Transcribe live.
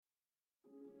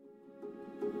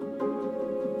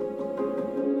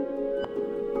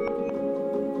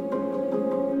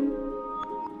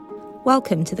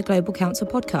Welcome to the Global Council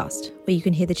podcast, where you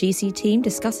can hear the GC team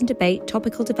discuss and debate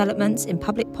topical developments in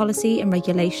public policy and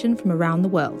regulation from around the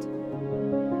world.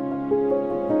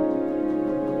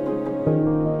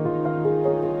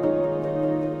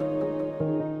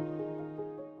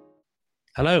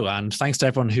 Hello, and thanks to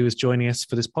everyone who is joining us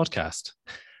for this podcast.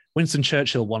 Winston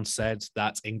Churchill once said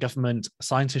that in government,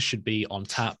 scientists should be on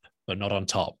tap, but not on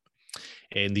top.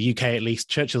 In the UK, at least,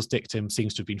 Churchill's dictum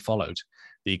seems to have been followed.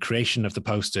 The creation of the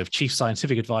post of Chief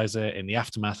Scientific Advisor in the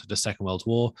aftermath of the Second World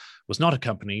War was not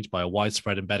accompanied by a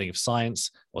widespread embedding of science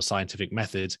or scientific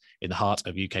method in the heart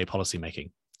of UK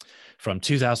policymaking. From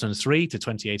 2003 to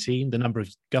 2018, the number of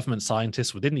government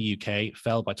scientists within the UK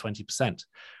fell by 20%,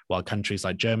 while countries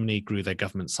like Germany grew their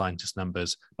government scientist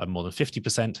numbers by more than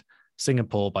 50%,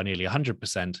 Singapore by nearly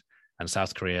 100%, and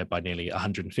South Korea by nearly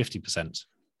 150%.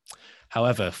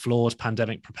 However, flawed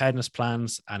pandemic preparedness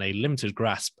plans and a limited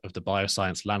grasp of the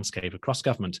bioscience landscape across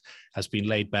government has been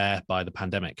laid bare by the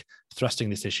pandemic, thrusting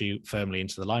this issue firmly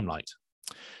into the limelight.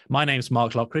 My name is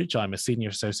Mark Lockridge. I'm a senior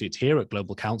associate here at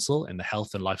Global Council in the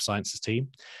Health and Life Sciences team.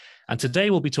 And today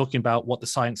we'll be talking about what the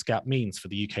science gap means for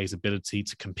the UK's ability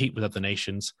to compete with other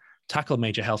nations, tackle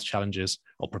major health challenges,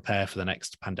 or prepare for the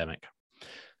next pandemic.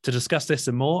 To discuss this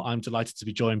and more, I'm delighted to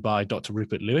be joined by Dr.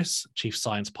 Rupert Lewis, Chief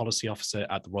Science Policy Officer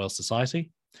at the Royal Society,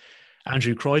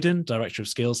 Andrew Croydon, Director of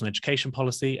Skills and Education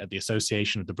Policy at the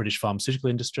Association of the British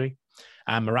Pharmaceutical Industry,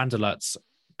 and Miranda Lutz,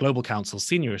 Global Council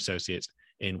Senior Associate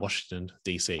in Washington,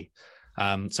 DC.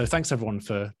 So thanks everyone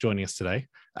for joining us today.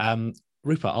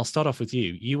 Rupert, I'll start off with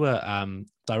you. You were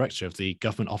Director of the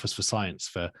Government Office for Science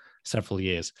for several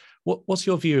years. What's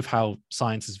your view of how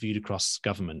science is viewed across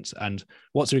government, and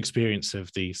what's your experience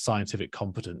of the scientific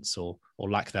competence or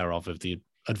lack thereof of the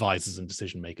advisors and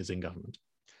decision makers in government?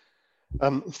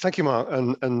 Thank you, Mark,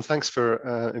 and thanks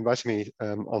for inviting me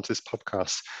onto this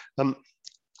podcast.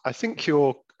 I think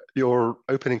your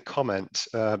opening comment,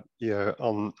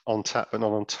 on tap but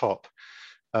not on top,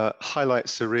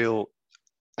 highlights a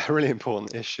really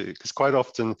important issue, because quite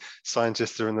often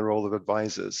scientists are in the role of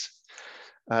advisors.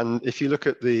 And if you look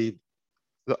at the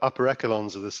upper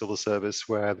echelons of the civil service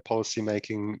where the policy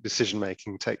making, decision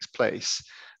making takes place,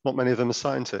 not many of them are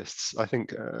scientists. I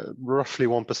think roughly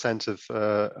 1% of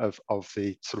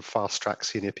the sort of fast track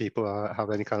senior people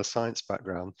have any kind of science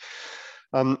background.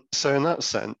 So in that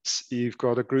sense, you've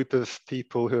got a group of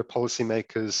people who are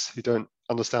policymakers who don't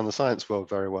understand the science world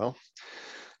very well,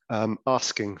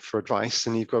 asking for advice,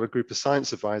 and you've got a group of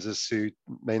science advisors who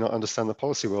may not understand the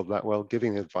policy world that well,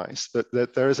 giving advice. But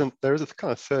there is a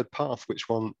kind of third path which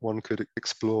one could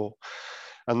explore,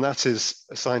 and that is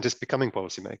scientists becoming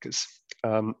policymakers.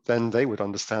 Then they would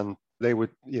understand. They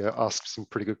would ask some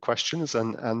pretty good questions,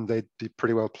 and they'd be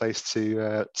pretty well placed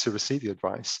to receive the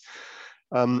advice.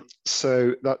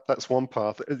 So that's one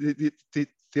path.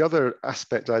 The other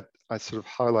aspect I'd sort of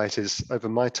highlight is, over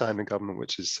my time in government,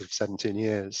 which is sort of 17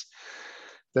 years,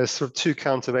 there's sort of two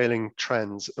countervailing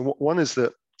trends. And one is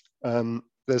that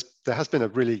there has been a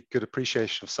really good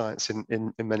appreciation of science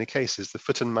in many cases. The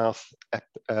foot and mouth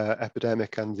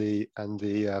epidemic and the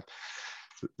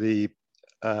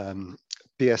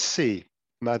BSC,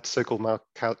 so-called mad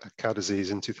cow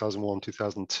disease in 2001,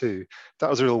 2002, that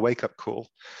was a real wake-up call.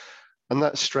 And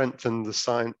that strengthened the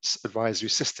science advisory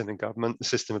system in government, the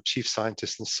system of chief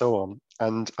scientists and so on.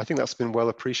 And I think that's been well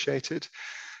appreciated.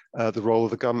 The role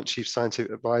of the government chief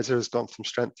scientific advisor has gone from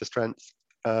strength to strength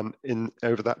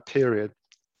over that period.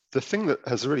 The thing that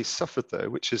has really suffered, though,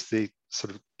 which is the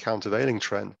sort of countervailing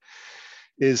trend,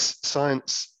 is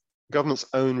government's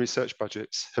own research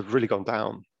budgets have really gone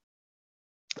down.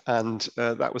 And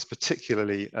that was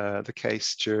particularly the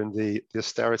case during the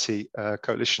austerity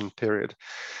coalition period.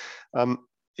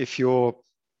 If you're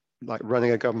like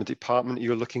running a government department,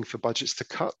 you're looking for budgets to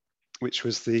cut, which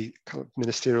was the kind of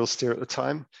ministerial steer at the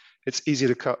time. It's easy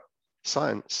to cut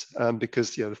science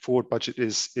because the forward budget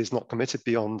is not committed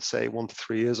beyond, say, 1 to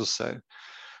 3 years or so.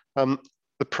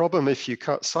 The problem if you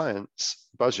cut science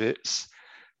budgets,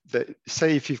 that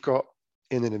say if you've got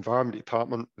in an environment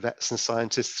department vets and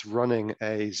scientists running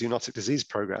a zoonotic disease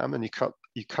program, and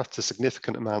you cut a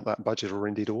significant amount of that budget, or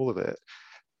indeed all of it,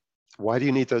 why do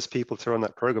you need those people to run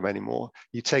that program anymore?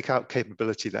 You take out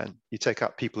capability then. You take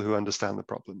out people who understand the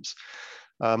problems.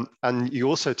 And you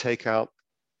also take out,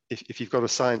 if you've got a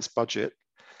science budget,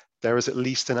 there is at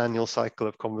least an annual cycle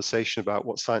of conversation about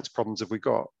what science problems have we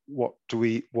got? What do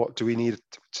we need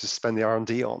to spend the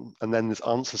R&D on? And then there's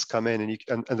answers come in,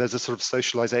 and there's a sort of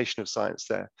socialization of science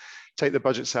there. Take the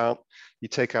budgets out, you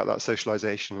take out that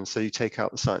socialization, and so you take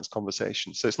out the science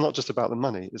conversation. So it's not just about the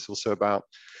money, it's also about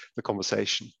the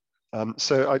conversation.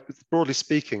 So broadly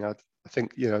speaking, I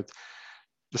think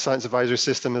the science advisory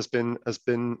system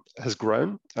has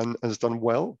grown and has done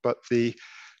well, but the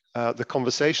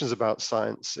conversations about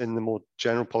science in the more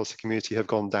general policy community have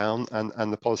gone down,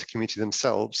 and the policy community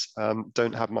themselves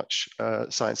don't have much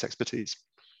science expertise.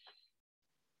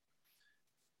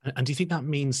 And do you think that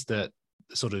means that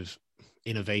sort of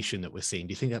innovation that we're seeing,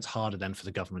 do you think that's harder then for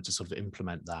the government to sort of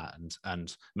implement that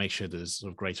and make sure there's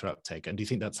sort of greater uptake? And do you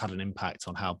think that's had an impact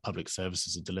on how public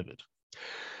services are delivered?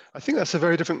 I think that's a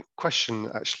very different question,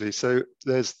 actually. So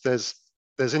there's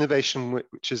innovation,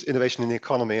 which is innovation in the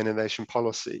economy and innovation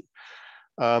policy.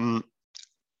 And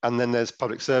then there's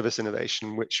public service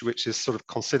innovation, which is sort of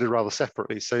considered rather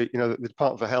separately. So, you know, the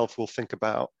Department for Health will think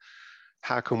about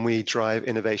how can we drive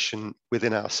innovation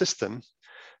within our system.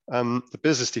 The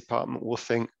business department will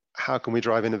think, how can we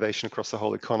drive innovation across the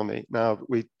whole economy? Now,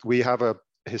 we have a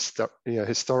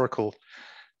historical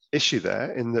issue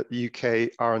there in that the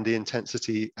UK R&D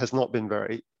intensity has not been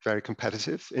very, very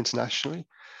competitive internationally.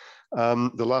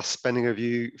 The last spending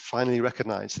review finally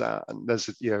recognized that, and there's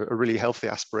a really healthy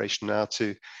aspiration now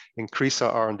to increase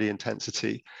our R&D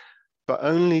intensity, but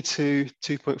only to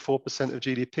 2.4% of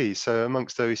GDP. So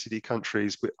amongst OECD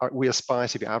countries, we aspire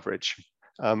to be average,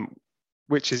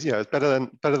 which is better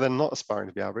than not aspiring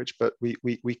to be average, but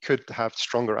we could have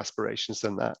stronger aspirations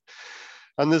than that.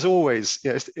 And there's always,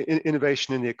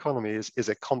 innovation in the economy is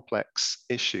a complex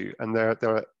issue, and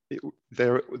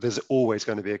there's always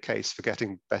going to be a case for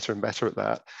getting better and better at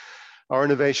that. Our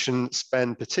innovation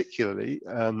spend, particularly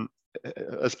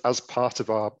as part of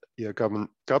our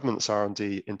government's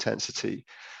R&D intensity,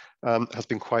 has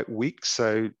been quite weak.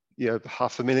 So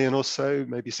 500,000 or so,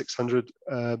 maybe 600.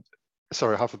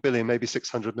 Sorry, 500 million, maybe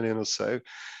 600 million or so.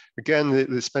 Again,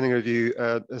 the spending review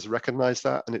has recognized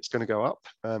that, and it's going to go up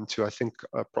to, I think,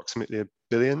 approximately $1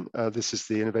 billion. This is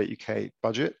the Innovate UK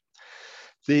budget.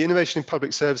 The innovation in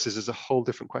public services is a whole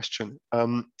different question,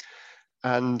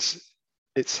 and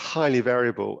it's highly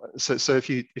variable. So if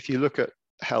you look at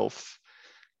health,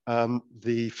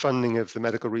 the funding of the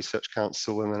Medical Research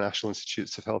Council and the National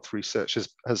Institutes of Health Research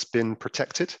has been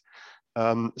protected.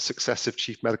 Successive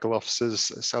chief medical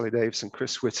officers, Sally Davis and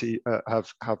Chris Whitty,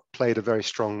 have played a very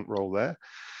strong role there.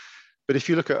 But if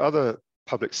you look at other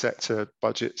public sector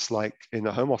budgets, like in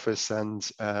the Home Office and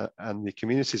the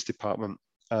Communities Department,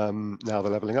 now the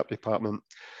Levelling Up Department,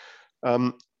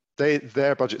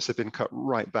 their budgets have been cut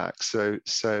right back. So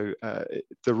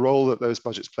the role that those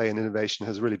budgets play in innovation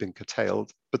has really been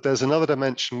curtailed. But there's another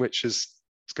dimension which is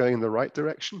going in the right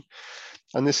direction,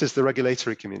 and this is the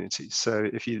regulatory community. So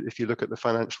if you look at the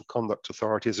Financial Conduct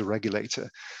Authority as a regulator,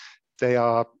 they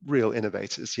are real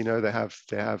innovators. They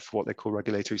have what they call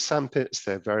regulatory sandpits.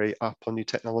 They're very up on new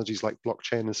technologies like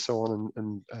blockchain and so on,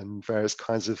 and various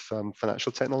kinds of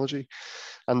financial technology.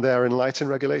 And they're enlightened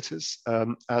regulators.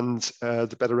 And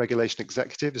the Better Regulation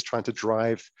Executive is trying to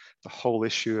drive the whole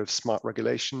issue of smart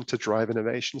regulation to drive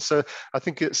innovation. So I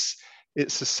think it's a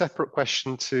separate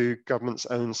question to government's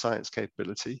own science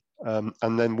capability.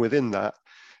 And then within that,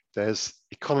 there's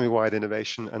economy-wide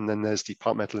innovation, and then there's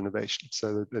departmental innovation.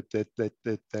 So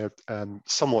they're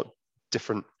somewhat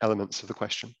different elements of the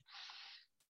question.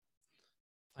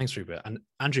 Thanks, Rupert. And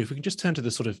Andrew, if we can just turn to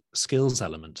the sort of skills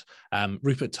element.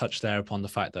 Rupert touched there upon the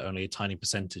fact that only a tiny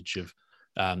percentage of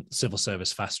civil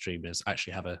service fast streamers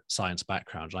actually have a science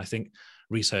background. And I think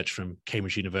research from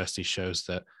Cambridge University shows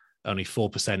that only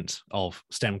 4% of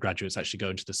STEM graduates actually go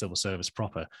into the civil service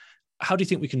proper. How do you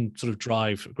think we can sort of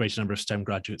drive a greater number of STEM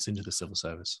graduates into the civil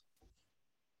service?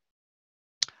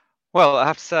 Well, I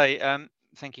have to say,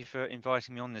 thank you for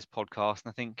inviting me on this podcast. And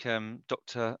I think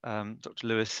Dr.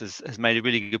 Lewis has made a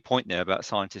really good point there about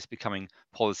scientists becoming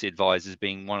policy advisors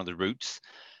being one of the routes.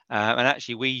 And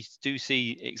actually, we do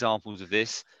see examples of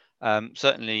this.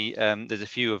 Certainly, there's a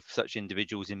few of such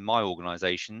individuals in my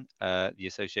organisation, the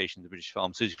Association of the British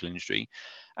Pharmaceutical Industry.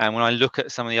 And when I look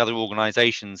at some of the other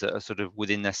organisations that are sort of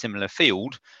within their similar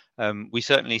field, we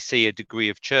certainly see a degree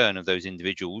of churn of those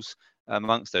individuals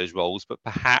amongst those roles, but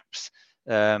perhaps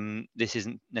this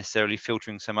isn't necessarily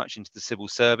filtering so much into the civil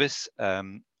service.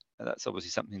 That's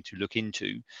obviously something to look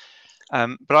into.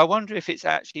 But I wonder if it's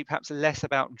actually perhaps less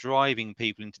about driving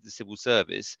people into the civil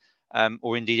service,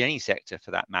 or indeed any sector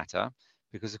for that matter,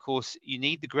 because of course you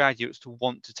need the graduates to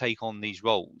want to take on these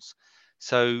roles.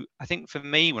 So I think for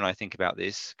me, when I think about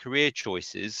this, career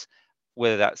choices,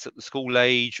 whether that's at the school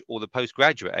age or the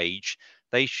postgraduate age,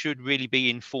 they should really be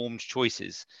informed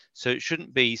choices. So it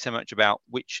shouldn't be so much about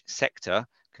which sector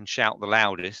can shout the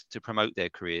loudest to promote their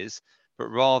careers, but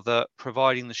rather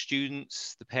providing the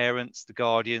students, the parents, the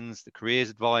guardians, the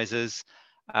careers advisors,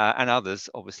 and others,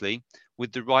 obviously,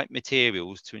 with the right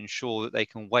materials to ensure that they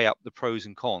can weigh up the pros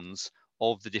and cons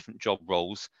of the different job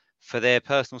roles for their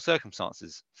personal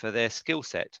circumstances, for their skill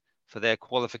set, for their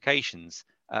qualifications,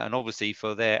 and obviously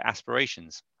for their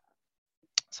aspirations.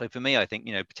 So for me, I think,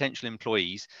 potential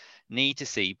employees need to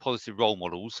see positive role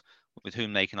models with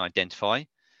whom they can identify.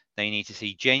 They need to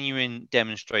see genuine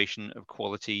demonstration of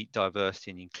quality,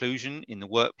 diversity, and inclusion in the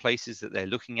workplaces that they're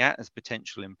looking at as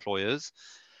potential employers.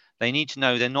 They need to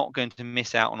know they're not going to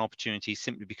miss out on opportunities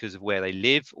simply because of where they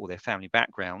live or their family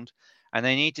background. And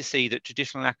they need to see that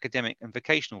traditional academic and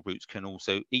vocational routes can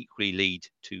also equally lead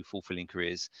to fulfilling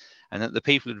careers, and that the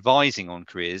people advising on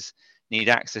careers need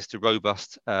access to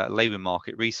robust labour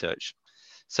market research.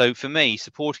 So for me,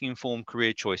 supporting informed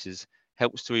career choices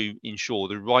helps to ensure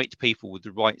the right people with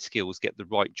the right skills get the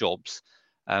right jobs.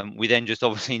 We then just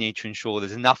obviously need to ensure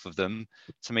there's enough of them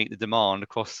to meet the demand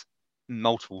across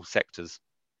multiple sectors.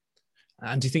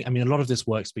 And do you think, a lot of this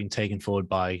work's been taken forward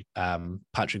by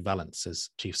Patrick Vallance as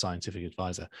Chief Scientific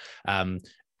Advisor.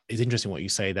 It's interesting what you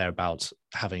say there about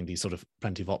having these sort of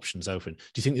plenty of options open. Do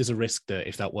you think there's a risk that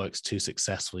if that works too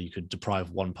successful, you could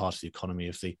deprive one part of the economy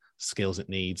of the skills it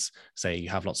needs? Say you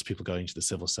have lots of people going to the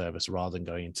civil service rather than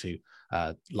going into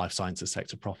life sciences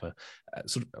sector proper.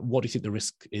 What do you think the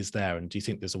risk is there? And do you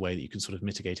think there's a way that you can sort of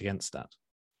mitigate against that?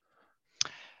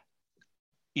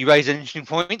 You raise an interesting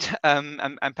point,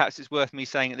 and perhaps it's worth me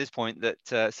saying at this point that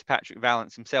Sir Patrick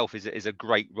Vallance himself is a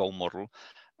great role model,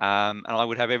 and I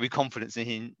would have every confidence in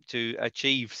him to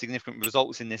achieve significant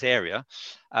results in this area.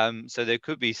 So there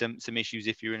could be some issues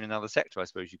if you're in another sector, I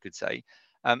suppose you could say.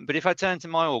 But if I turn to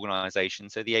my organisation,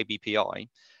 so the ABPI,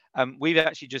 we've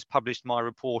actually just published my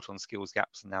report on skills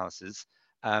gaps analysis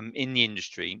in the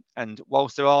industry. And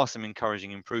whilst there are some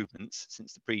encouraging improvements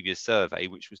since the previous survey,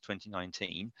 which was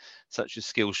 2019, such as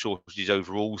skills shortages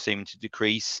overall seeming to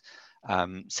decrease,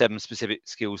 7 specific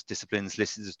skills disciplines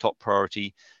listed as top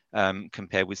priority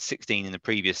compared with 16 in the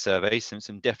previous survey, so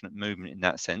some definite movement in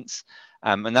that sense.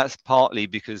 And that's partly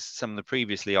because some of the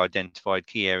previously identified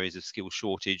key areas of skill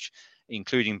shortage,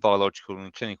 including biological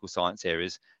and clinical science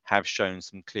areas, have shown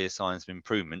some clear signs of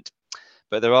improvement.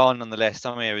 But there are nonetheless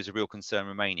some areas of real concern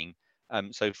remaining.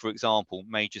 So, for example,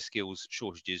 major skills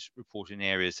shortages reported in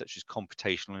areas such as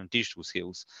computational and digital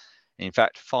skills. In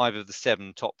fact, 5 of the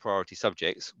 7 top priority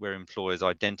subjects where employers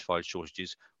identified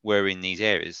shortages were in these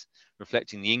areas,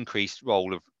 reflecting the increased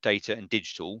role of data and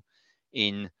digital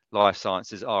in life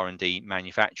sciences, R&D,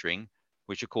 manufacturing,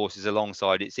 which of course is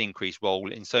alongside its increased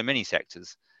role in so many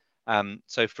sectors.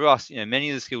 So for us, many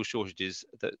of the skill shortages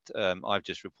that I've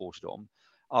just reported on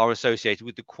are associated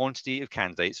with the quantity of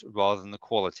candidates rather than the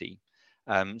quality.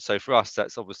 So for us,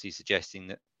 that's obviously suggesting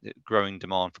that growing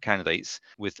demand for candidates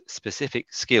with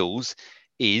specific skills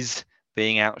is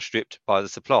being outstripped by the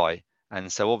supply.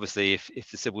 And so obviously, if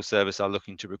the civil service are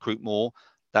looking to recruit more,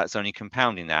 that's only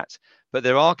compounding that. But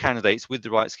there are candidates with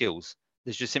the right skills.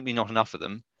 There's just simply not enough of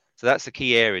them. So that's the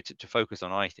key area to focus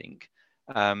on, I think.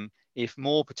 If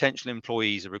more potential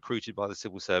employees are recruited by the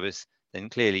civil service, then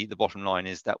clearly the bottom line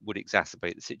is that would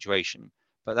exacerbate the situation.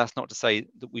 But that's not to say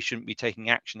that we shouldn't be taking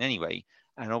action anyway.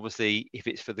 And obviously, if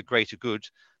it's for the greater good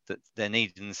that they're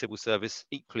needed in the civil service,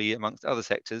 equally amongst other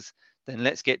sectors, then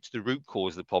let's get to the root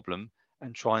cause of the problem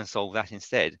and try and solve that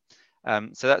instead.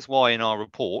 So that's why in our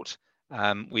report,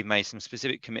 we've made some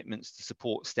specific commitments to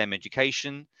support STEM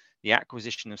education, the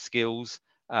acquisition of skills,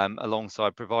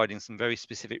 alongside providing some very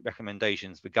specific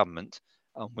recommendations for government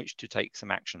on which to take some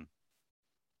action.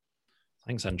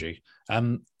 Thanks, Andrew.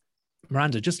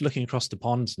 Miranda, just looking across the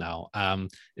pond now,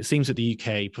 it seems that the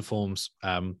UK performs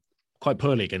quite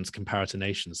poorly against comparator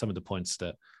nations. Some of the points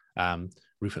that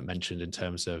Rupert mentioned in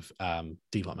terms of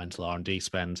developmental R&D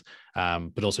spend,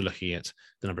 but also looking at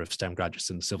the number of STEM graduates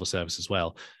in the civil service as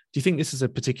well. Do you think this is a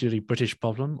particularly British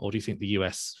problem, or do you think the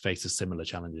US faces similar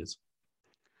challenges?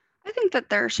 I think that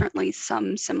there are certainly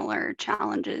some similar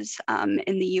challenges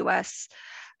in the US.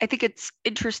 I think it's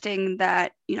interesting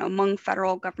that, among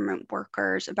federal government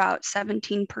workers, about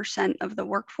 17% of the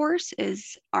workforce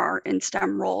are in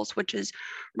STEM roles, which is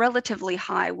relatively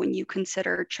high when you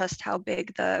consider just how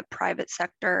big the private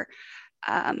sector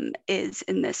is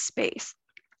in this space.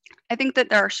 I think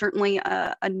that there are certainly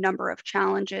a number of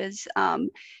challenges.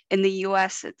 In the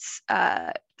US,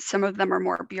 some of them are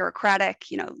more bureaucratic,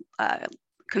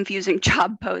 confusing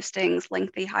job postings,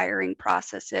 lengthy hiring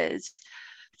processes,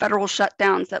 federal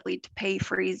shutdowns that lead to pay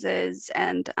freezes,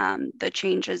 and the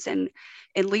changes in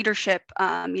leadership,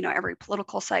 every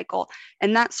political cycle.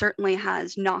 And that certainly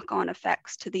has knock-on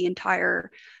effects to the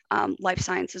entire life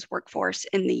sciences workforce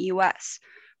in the US.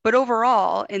 But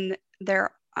overall,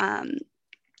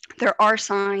 there are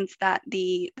signs that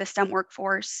the STEM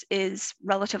workforce is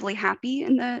relatively happy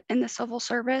in the civil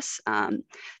service.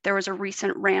 There was a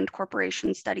recent Rand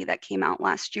Corporation study that came out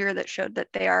last year that showed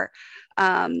that they are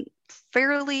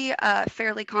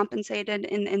fairly compensated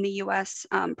in the U.S.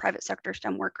 Private sector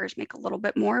STEM workers make a little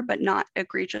bit more, but not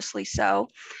egregiously so.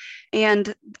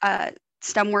 And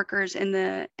STEM workers in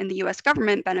the U.S.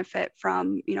 government benefit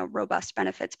from robust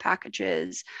benefits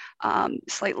packages,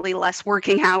 slightly less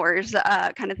working hours,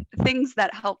 kind of things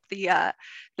that help the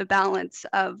balance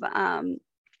of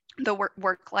the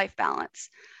work-life balance.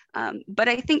 But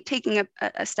I think taking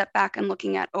a step back and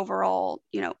looking at overall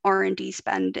R&D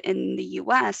spend in the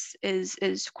U.S.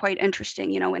 is quite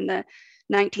interesting. In the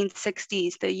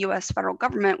 1960s, the U.S. federal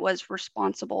government was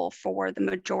responsible for the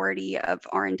majority of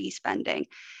R&D spending.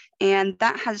 And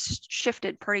that has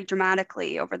shifted pretty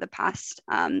dramatically over the past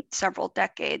several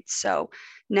decades. So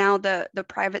now the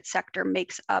private sector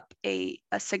makes up a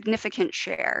significant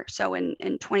share. So in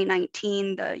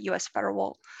 2019, the US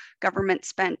federal government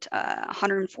spent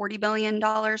 $140 billion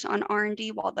on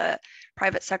R&D, while the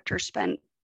private sector spent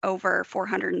over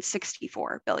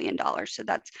 $464 billion. So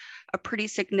that's a pretty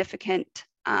significant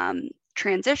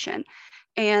transition.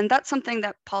 And that's something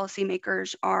that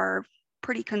policymakers are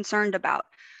pretty concerned about.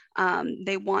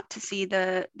 They want to see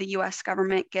the U.S.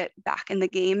 government get back in the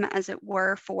game, as it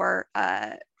were, for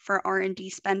R&D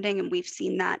spending, and we've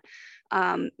seen that,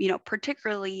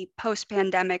 particularly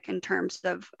post-pandemic in terms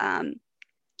of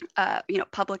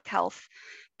public health,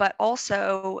 but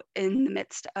also in the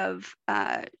midst of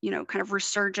kind of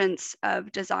resurgence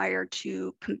of desire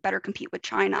to better compete with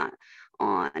China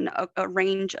on a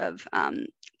range of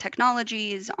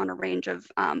technologies, on a range of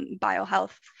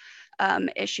biohealth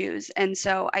issues. And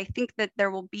so I think that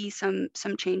there will be some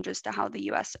changes to how the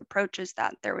U.S. approaches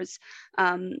that. There was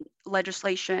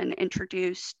legislation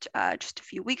introduced just a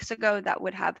few weeks ago that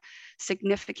would have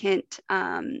significant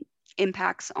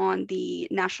impacts on the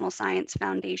National Science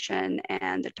Foundation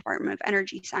and the Department of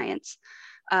Energy Science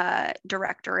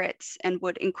directorates, and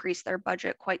would increase their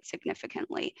budget quite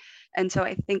significantly. And so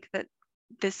I think that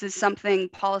this is something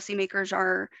policymakers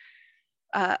are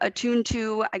attuned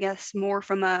to, I guess, more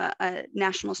from a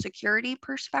national security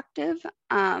perspective.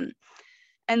 And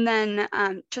then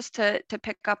just to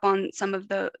pick up on some of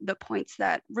the points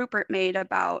that Rupert made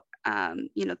about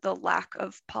the lack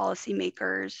of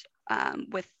policymakers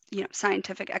with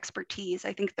scientific expertise.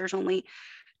 I think there's only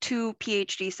 2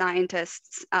 PhD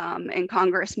scientists in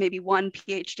Congress, maybe 1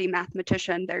 PhD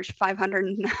mathematician. There's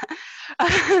 500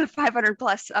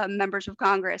 plus members of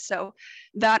Congress. So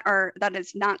that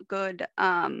is not good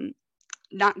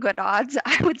odds,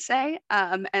 I would say.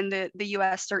 And the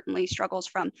U.S. certainly struggles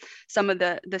from some of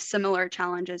the similar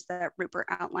challenges that Rupert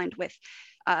outlined with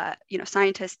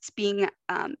scientists being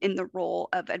in the role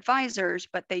of advisors,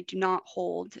 but they do not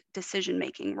hold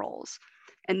decision-making roles.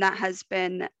 And that has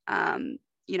been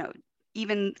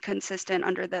even consistent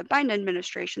under the Biden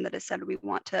administration, that has said we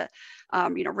want to,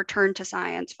 return to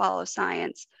science, follow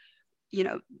science.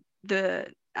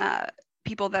 The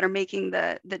people that are making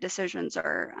the decisions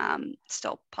are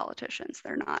still politicians.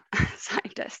 They're not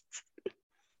scientists.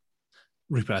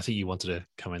 Rupert, I think you wanted to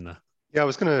come in there. Yeah, I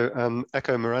was going to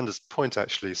echo Miranda's point,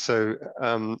 actually. So,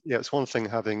 it's one thing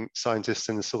having scientists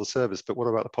in the civil service, but what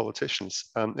about the politicians?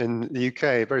 In the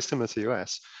UK, very similar to the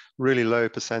US, really low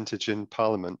percentage in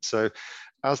Parliament. So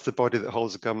as the body that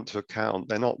holds the government to account,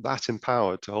 they're not that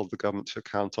empowered to hold the government to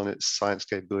account on its science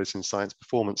capability and science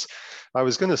performance. I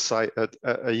was going to cite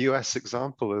a US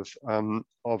example of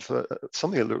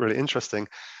something that looked really interesting.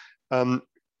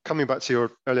 Coming back to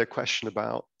your earlier question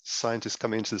about scientists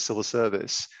coming into the civil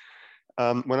service,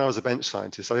 when I was a bench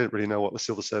scientist, I didn't really know what the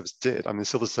civil service did. I mean, the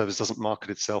civil service doesn't market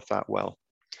itself that well.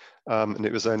 And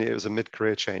it was a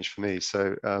mid-career change for me.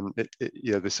 So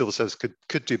the civil service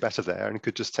could do better there, and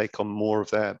could just take on more of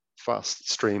their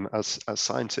fast stream as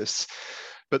scientists.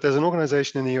 But there's an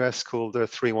organization in the US called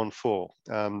 314,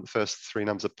 the first 3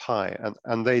 numbers of pi,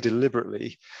 and they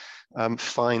deliberately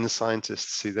find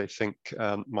scientists who they think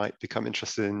might become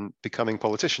interested in becoming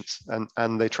politicians,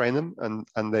 and they train them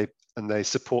and they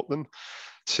support them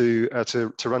to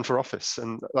run for office,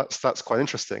 and that's quite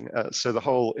interesting. So the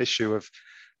whole issue of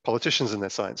politicians and their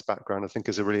science background, I think,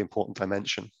 is a really important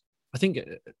dimension. I think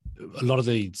a lot of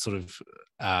the sort of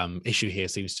issue here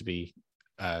seems to be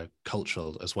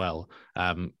cultural as well.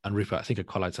 And Rupert, I think I'd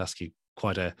quite like to ask you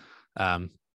quite a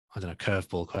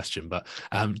curveball question, but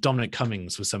Dominic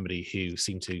Cummings was somebody who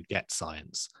seemed to get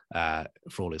science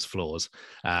for all his flaws,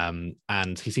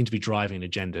 and he seemed to be driving an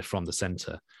agenda from the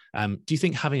centre. Do you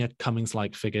think having a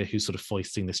Cummings-like figure who's sort of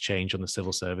foisting this change on the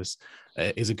civil service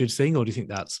is a good thing, or do you think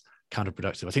that's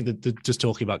counterproductive. I think that just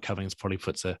talking about covenants probably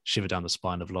puts a shiver down the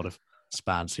spine of a lot of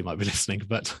spans who might be listening.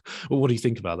 But what do you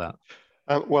think about that?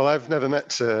 Well, I've never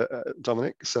met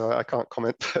Dominic, so I can't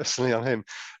comment personally on him.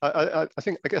 I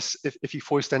guess if you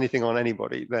foist anything on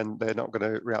anybody, then they're not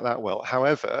going to react that well.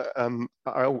 However,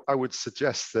 I would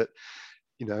suggest that,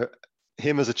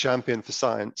 him as a champion for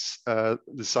science, the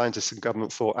scientists in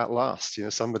government thought at last,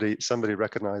 somebody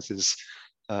recognises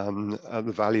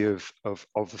the value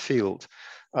of the field.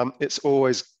 It's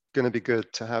always going to be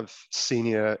good to have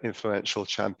senior influential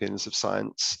champions of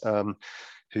science.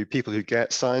 People who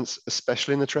get science,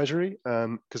 especially in the Treasury,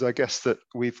 because I guess that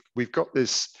we've got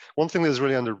this one thing that's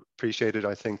really underappreciated,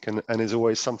 I think, and is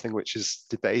always something which is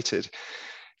debated.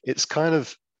 It's kind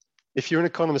of, if you're an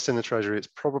economist in the Treasury, it's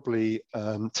probably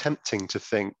tempting to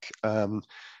think,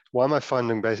 why am I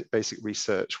funding basic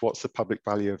research? What's the public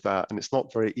value of that? And it's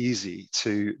not very easy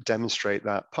to demonstrate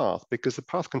that path, because the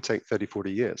path can take 30,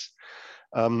 40 years.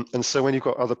 And so when you've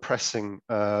got other pressing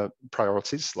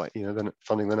priorities, like then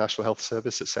funding the National Health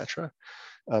Service, etc.,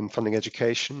 funding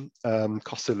education,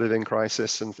 cost of living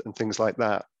crisis, and things like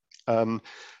that,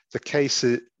 the case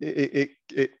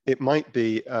it might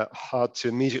be hard to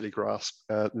immediately grasp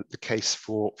the case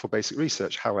for basic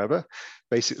research. However,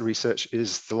 basic research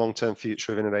is the long-term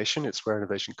future of innovation. It's where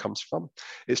innovation comes from.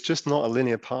 It's just not a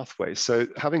linear pathway. So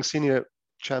having senior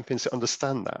champions to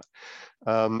understand that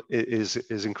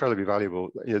is incredibly valuable.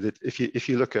 If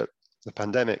you look at the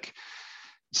pandemic,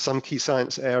 some key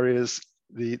science areas,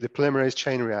 the polymerase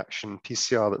chain reaction,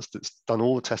 PCR, that's done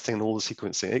all the testing and all the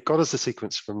sequencing, it got us the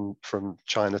sequence from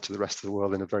China to the rest of the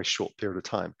world in a very short period of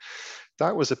time.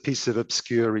 That was a piece of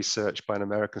obscure research by an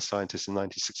American scientist in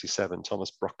 1967,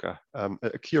 Thomas Broca,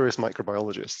 a curious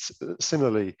microbiologist.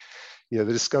 Similarly, the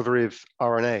discovery of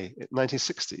RNA in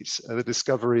 1960s, the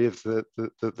discovery of the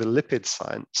lipid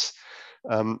science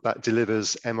that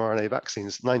delivers mRNA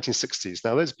vaccines, 1960s.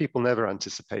 Now, those people never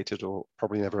anticipated, or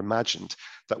probably never imagined,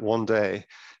 that one day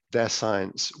their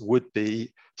science would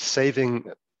be saving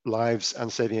lives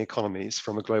and saving economies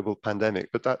from a global pandemic.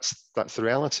 But that's the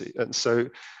reality. And so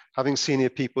having senior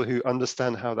people who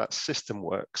understand how that system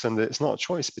works, and it's not a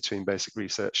choice between basic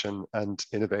research and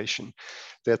innovation.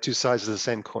 They're two sides of the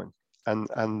same coin.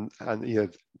 And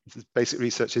basic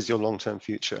research is your long-term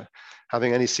future.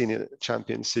 Having any senior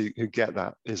champions who get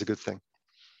that is a good thing.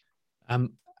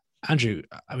 Andrew,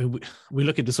 I mean, we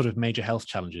look at the sort of major health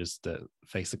challenges that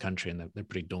face the country, and they're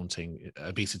pretty daunting: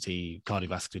 obesity,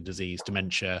 cardiovascular disease,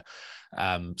 dementia,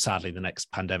 sadly, the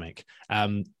next pandemic.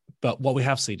 But what we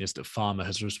have seen is that pharma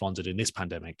has responded in this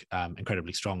pandemic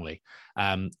incredibly strongly.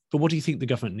 But what do you think the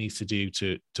government needs to do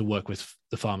to work with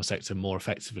the pharma sector more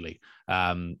effectively,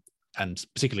 and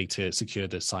particularly to secure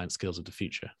the science skills of the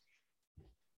future?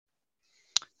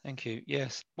 Thank you.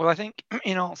 Yes. Well, I think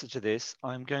in answer to this,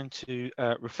 I'm going to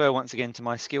refer once again to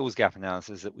my skills gap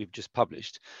analysis that we've just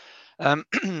published,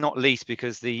 not least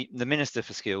because the Minister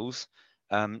for Skills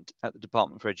at the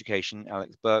Department for Education,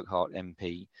 Alex Burkhart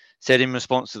MP, said in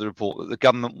response to the report that the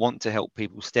government want to help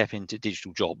people step into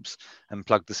digital jobs and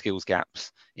plug the skills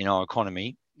gaps in our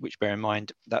economy, which, bear in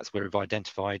mind, that's where we've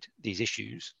identified these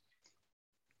issues.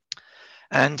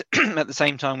 And at the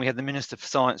same time, we had the Minister for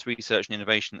Science, Research and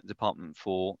Innovation at the Department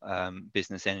for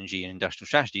Business, Energy and Industrial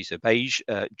Strategy, so Beige,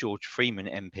 George Freeman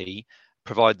MP,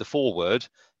 provide the foreword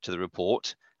to the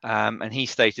report. And he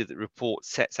stated that the report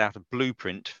sets out a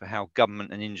blueprint for how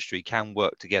government and industry can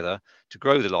work together to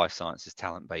grow the life sciences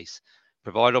talent base,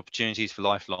 provide opportunities for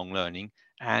lifelong learning,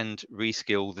 and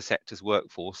reskill the sector's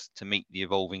workforce to meet the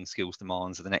evolving skills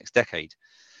demands of the next decade.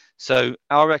 So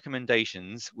our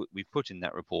recommendations we put in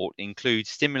that report include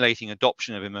stimulating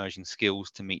adoption of emerging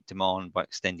skills to meet demand by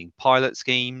extending pilot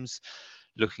schemes,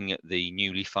 looking at the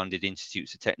newly funded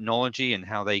institutes of technology and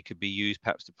how they could be used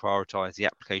perhaps to prioritise the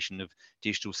application of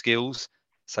digital skills,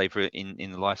 say for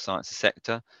in the life sciences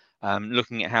sector,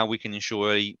 looking at how we can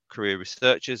ensure early career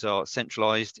researchers are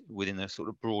centralised within a sort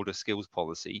of broader skills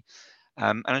policy,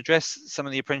 and address some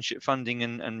of the apprenticeship funding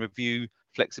and review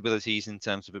flexibilities in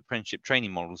terms of apprenticeship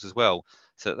training models as well,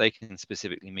 so that they can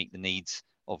specifically meet the needs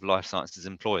of life sciences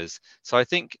employers. So I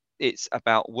think it's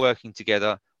about working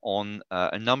together on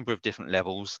a number of different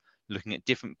levels, looking at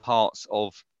different parts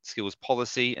of skills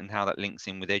policy and how that links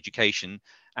in with education,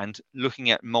 and looking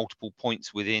at multiple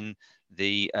points within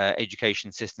the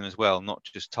education system as well, not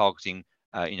just targeting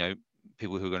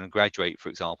people who are going to graduate, for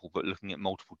example, but looking at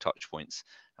multiple touch points.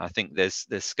 I think there's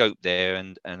scope there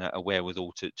and a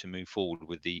wherewithal to move forward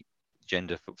with the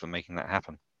agenda for making that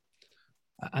happen.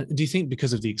 Do you think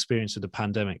because of the experience of the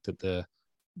pandemic that the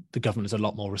government is a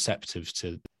lot more receptive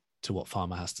to what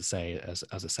pharma has to say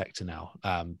as a sector now,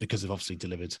 because they've obviously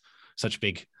delivered such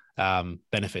big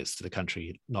benefits to the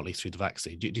country, not least through the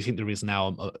vaccine. Do you think there is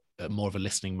now more of a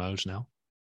listening mode now?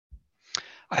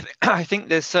 I think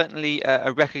there's certainly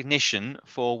a recognition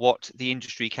for what the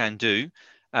industry can do,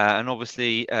 and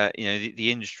obviously,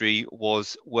 the industry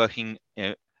was working.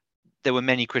 There were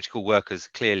many critical workers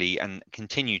clearly, and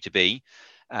continue to be,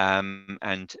 they're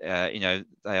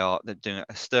doing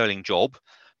a sterling job.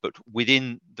 But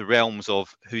within the realms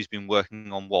of who's been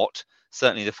working on what,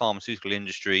 certainly the pharmaceutical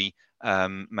industry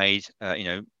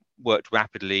worked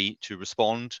rapidly to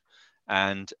respond,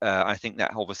 and I think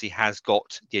that obviously has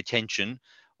got the attention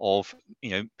of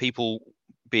people,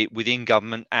 be it within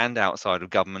government and outside of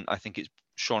government. I think it's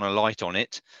shone a light on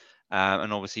it,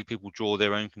 and obviously people draw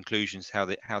their own conclusions how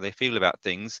they feel about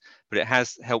things. But it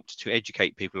has helped to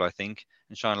educate people, I think,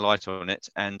 and shine a light on it.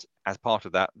 And as part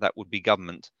of that would be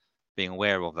government being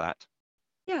aware of that.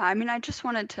 Yeah, I mean, I just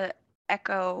wanted to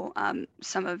echo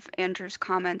some of Andrew's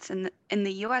comments. In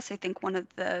the U.S., I think one of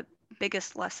the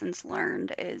biggest lessons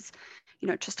learned is,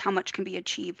 just how much can be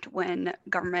achieved when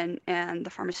government and the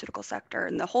pharmaceutical sector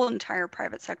and the whole entire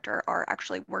private sector are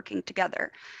actually working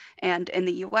together. And in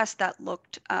the US, that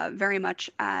looked very much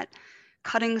at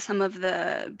cutting some of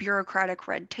the bureaucratic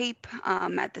red tape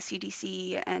at the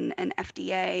CDC and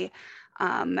FDA.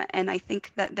 And I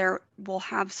think that there will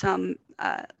have some,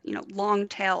 long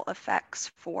tail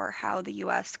effects for how the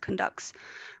U.S. conducts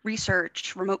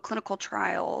research, remote clinical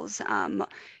trials.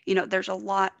 There's a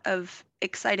lot of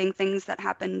exciting things that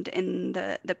happened in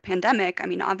the pandemic. I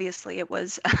mean, obviously it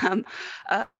was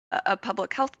a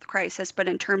public health crisis, but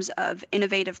in terms of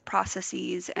innovative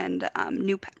processes and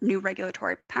new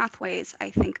regulatory pathways,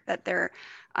 I think that there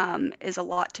is a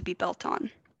lot to be built on.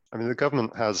 I mean, the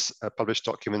government has published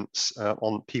documents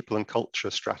on people and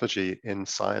culture strategy in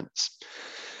science,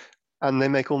 and they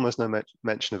make almost no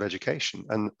mention of education.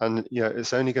 And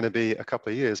it's only going to be a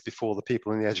couple of years before the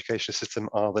people in the education system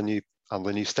are the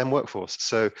new STEM workforce.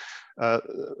 So,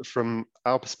 from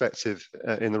our perspective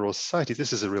in the Royal Society,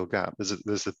 this is a real gap.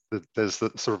 There's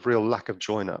the sort of real lack of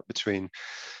join up between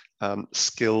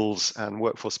skills and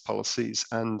workforce policies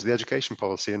and the education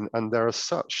policy, and there are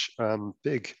such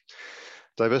big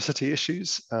diversity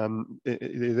issues.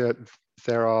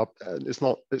 There are it's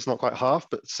not quite half,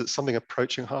 but it's something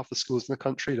approaching half the schools in the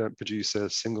country don't produce a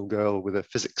single girl with a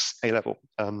physics A-level,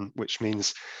 which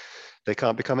means they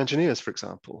can't become engineers, for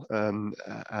example,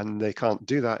 and they can't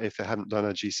do that if they haven't done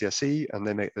a GCSE, and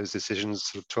they make those decisions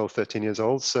sort of 12, 13 years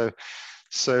old. So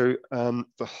the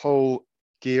whole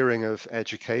gearing of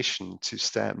education to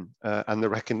STEM and the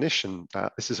recognition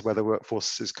that this is where the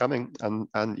workforce is coming, and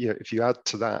if you add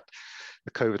to that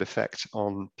the COVID effect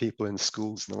on people in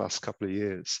schools in the last couple of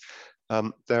years,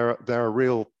 there are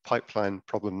real pipeline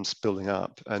problems building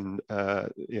up, and I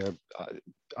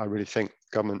really think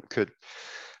government could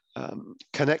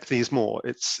connect these more.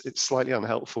 It's slightly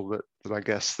unhelpful that I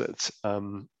guess that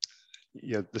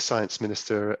the science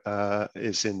minister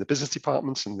is in the business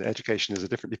department and the education is a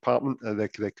different department.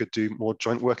 They could do more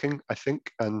joint working, I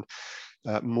think, and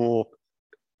more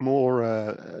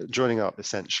joining up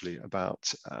essentially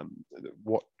about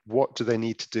what do they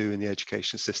need to do in the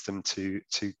education system to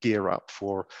gear up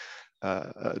for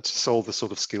to solve the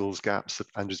sort of skills gaps that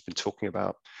Andrew's been talking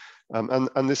about.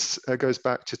 And this goes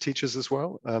back to teachers as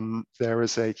well. There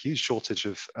is a huge shortage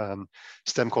of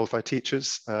STEM qualified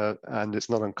teachers, and it's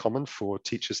not uncommon for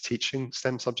teachers teaching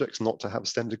STEM subjects not to have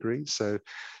STEM degrees. So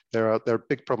there are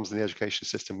big problems in the education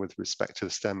system with respect to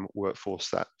the STEM workforce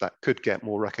that could get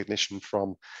more recognition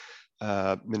from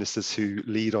ministers who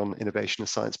lead on innovation and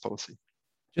science policy.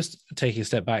 Just taking a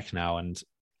step back now, and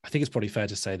I think it's probably fair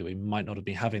to say that we might not have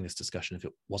been having this discussion if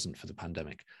it wasn't for the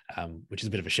pandemic, which is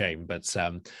a bit of a shame, but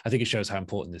I think it shows how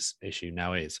important this issue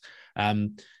now is. Do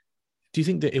you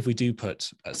think that if we do put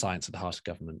science at the heart of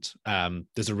government,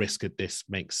 there's a risk that this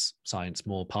makes science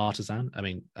more partisan? I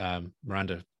mean,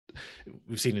 Miranda,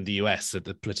 we've seen in the US that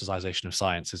the politicization of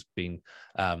science has been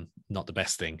not the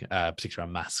best thing, particularly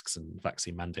around masks and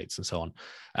vaccine mandates and so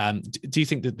on. Do you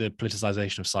think that the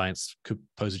politicization of science could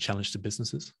pose a challenge to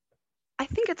businesses? I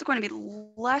think it's going to be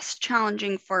less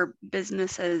challenging for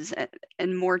businesses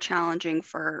and more challenging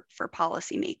for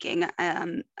policymaking.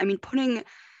 I mean, putting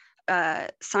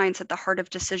science at the heart of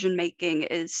decision making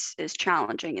is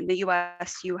challenging. In the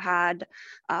US, you had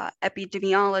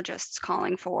epidemiologists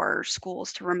calling for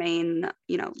schools to remain,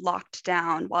 locked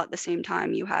down, while at the same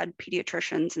time you had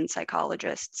pediatricians and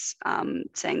psychologists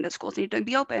saying that schools need to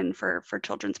be open for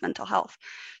children's mental health.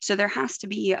 So there has to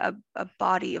be a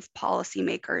body of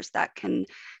policymakers that can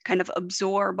kind of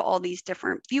absorb all these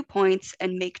different viewpoints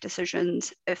and make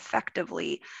decisions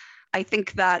effectively. I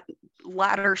think that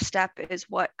latter step is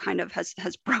what kind of has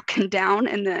broken down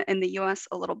in the U.S.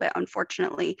 a little bit,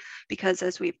 unfortunately, because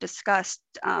as we've discussed,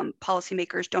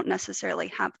 policymakers don't necessarily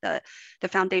have the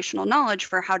foundational knowledge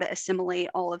for how to assimilate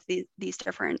all of these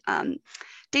different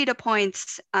data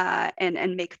points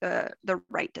and make the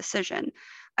right decision.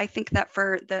 I think that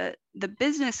for the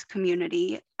business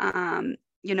community,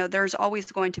 there's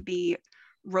always going to be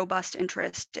robust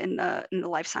interest in the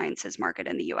life sciences market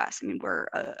in the U.S. I mean, we're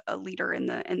a leader in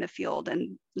the field,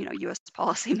 and U.S.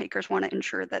 policymakers want to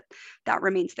ensure that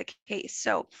remains the case.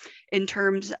 So, in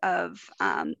terms of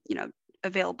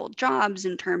available jobs,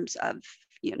 in terms of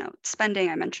spending,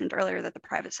 I mentioned earlier that the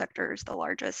private sector is the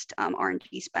largest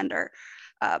R&D spender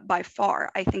by far.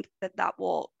 I think that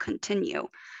will continue.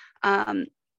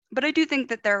 But I do think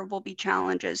that there will be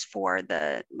challenges for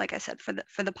like I said, for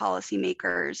the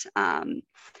policymakers,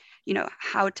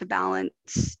 how to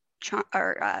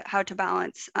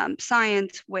balance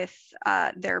science with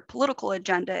their political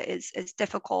agenda is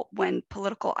difficult when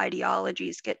political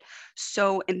ideologies get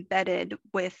so embedded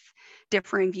with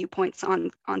differing viewpoints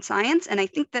on science. And I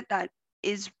think that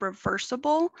is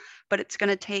reversible, but it's going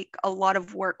to take a lot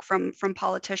of work from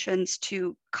politicians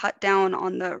to cut down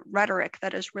on the rhetoric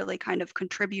that has really kind of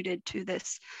contributed to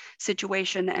this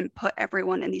situation and put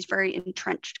everyone in these very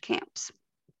entrenched camps.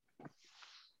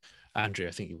 Andrew,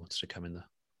 I think you wanted to come in there.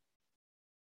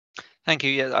 Thank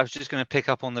you. Yeah, I was just going to pick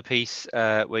up on the piece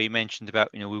where you mentioned about,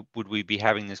 would we be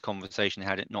having this conversation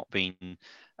had it not been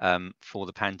for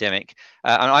the pandemic?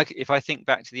 If I think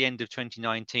back to the end of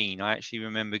 2019, I actually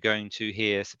remember going to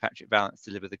hear Sir Patrick Vallance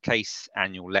deliver the CASE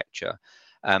annual lecture.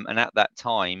 And at that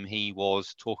time, he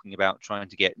was talking about trying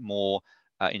to get more,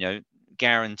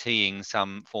 guaranteeing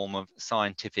some form of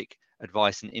scientific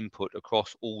advice and input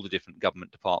across all the different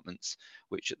government departments,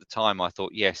 which at the time I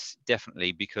thought, yes,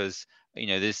 definitely, because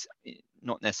there's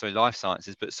not necessarily life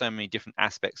sciences, but so many different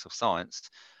aspects of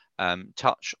science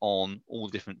touch on all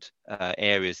different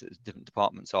areas that different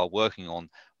departments are working on,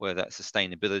 whether that's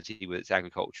sustainability, whether it's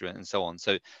agriculture, and so on.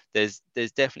 So there's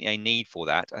definitely a need for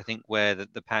that. I think where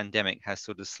the pandemic has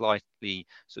sort of slightly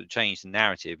changed the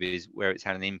narrative is where it's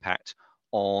had an impact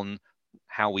on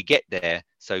how we get there.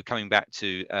 So coming back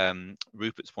to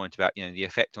Rupert's point about the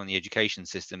effect on the education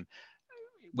system,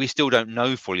 we still don't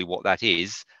know fully what that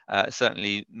is.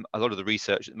 Certainly, a lot of the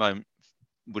research at the moment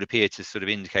would appear to sort of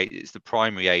indicate it's the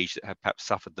primary age that have perhaps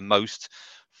suffered the most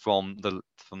from the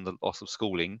loss of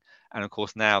schooling. And of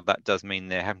course, now that does mean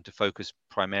they're having to focus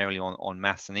primarily on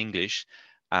maths and English.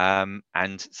 And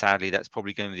sadly, that's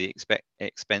probably going to be the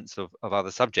expense of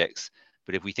other subjects.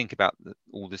 But if we think about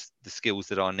all the skills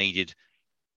that are needed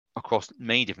across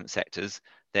many different sectors,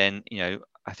 then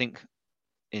I think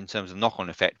in terms of knock-on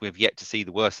effect, we've yet to see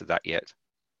the worst of that yet.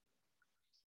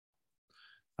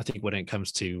 I think when it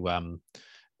comes to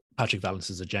Patrick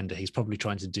Vallance's agenda, he's probably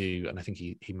trying to do, and I think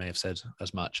he may have said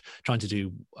as much, trying to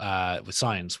do with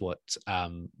science what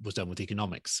was done with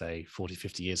economics, say 40,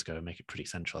 50 years ago, and make it pretty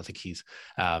central. I think he's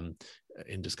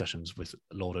in discussions with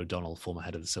Lord O'Donnell, former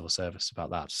head of the civil service,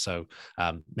 about that. So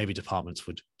maybe departments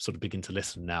would sort of begin to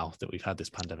listen now that we've had this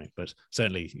pandemic. But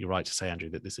certainly you're right to say, Andrew,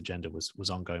 that this agenda was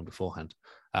ongoing beforehand.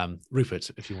 Rupert,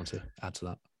 if you want to add to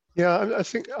that. Yeah, I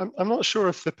think I'm not sure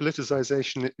if the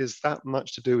politicization is that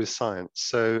much to do with science.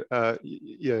 So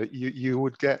you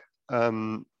would get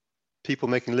people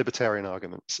making libertarian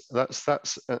arguments.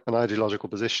 That's an ideological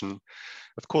position.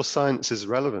 Of course, science is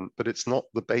relevant, but it's not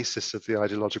the basis of the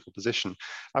ideological position.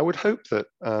 I would hope that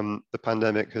the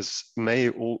pandemic may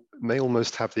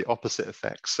almost have the opposite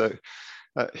effect. So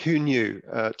who knew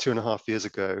 2.5 years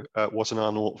ago what an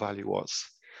R0 value was?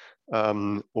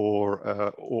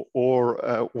 Or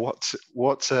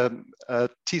what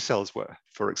T cells were,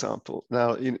 for example.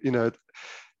 Now,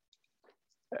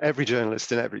 every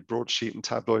journalist in every broadsheet and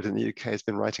tabloid in the UK has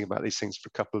been writing about these things for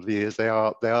a couple of years. They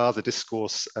are the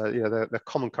discourse. They're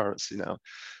common currency now.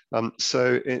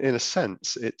 So in a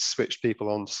sense, it's switched people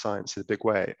on to science in a big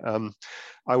way.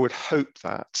 I would hope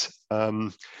that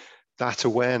that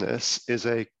awareness is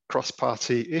a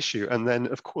cross-party issue, and then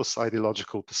of course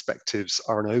ideological perspectives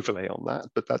are an overlay on that,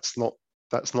 but that's not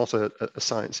a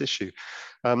science issue.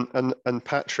 And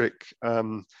Patrick,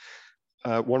 one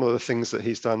of the things that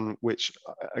he's done, which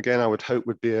again I would hope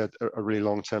would be a really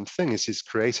long-term thing, is he's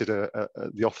created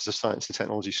the Office of Science and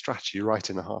Technology Strategy right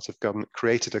in the heart of government,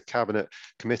 created a cabinet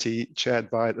committee chaired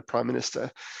by the Prime Minister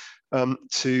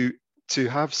to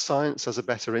have science as a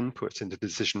better input into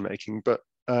decision making. But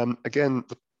again,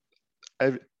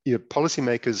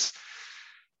 policymakers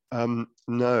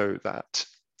know that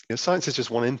science is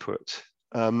just one input.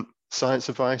 science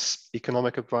advice,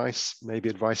 economic advice, maybe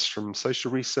advice from social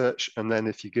research, and then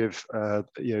if you give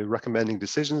recommending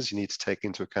decisions, you need to take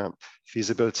into account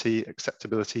feasibility,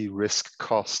 acceptability, risk,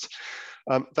 cost.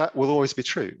 That will always be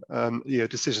true.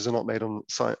 Decisions are not made on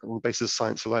the basis of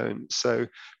science alone. So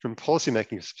from a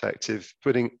policymaking perspective,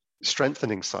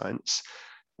 strengthening science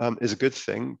is a good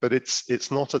thing, but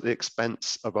it's not at the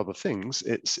expense of other things.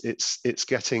 It's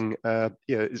getting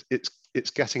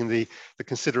it's getting the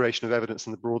consideration of evidence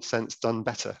in the broad sense done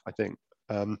better, I think.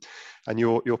 And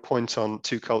your point on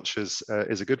two cultures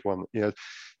is a good one.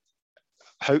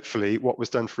 Hopefully, what was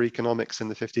done for economics in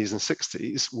the 50s and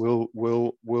 60s will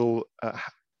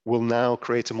now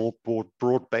create a more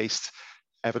broad-based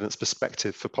evidence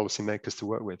perspective for policymakers to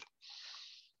work with.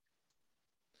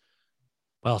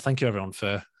 Well, thank you everyone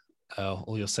for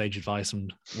all your sage advice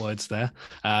and words there.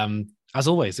 As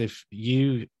always, if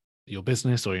your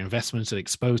business or your investments are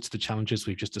exposed to the challenges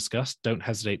we've just discussed, don't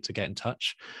hesitate to get in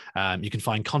touch. You can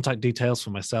find contact details for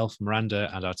myself, Miranda,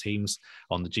 and our teams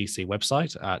on the GC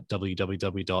website at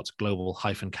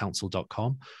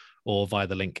www.global-council.com or via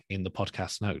the link in the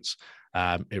podcast notes.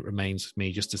 It remains with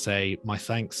me just to say my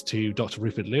thanks to Dr.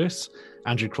 Rupert Lewis,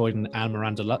 Andrew Croydon, and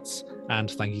Miranda Lutz, and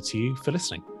thank you to you for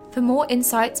listening. For more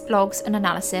insights, blogs, and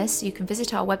analysis, you can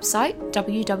visit our website,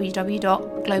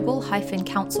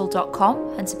 www.global-council.com,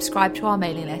 and subscribe to our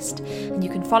mailing list. And you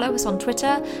can follow us on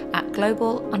Twitter at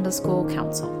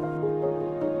global_council.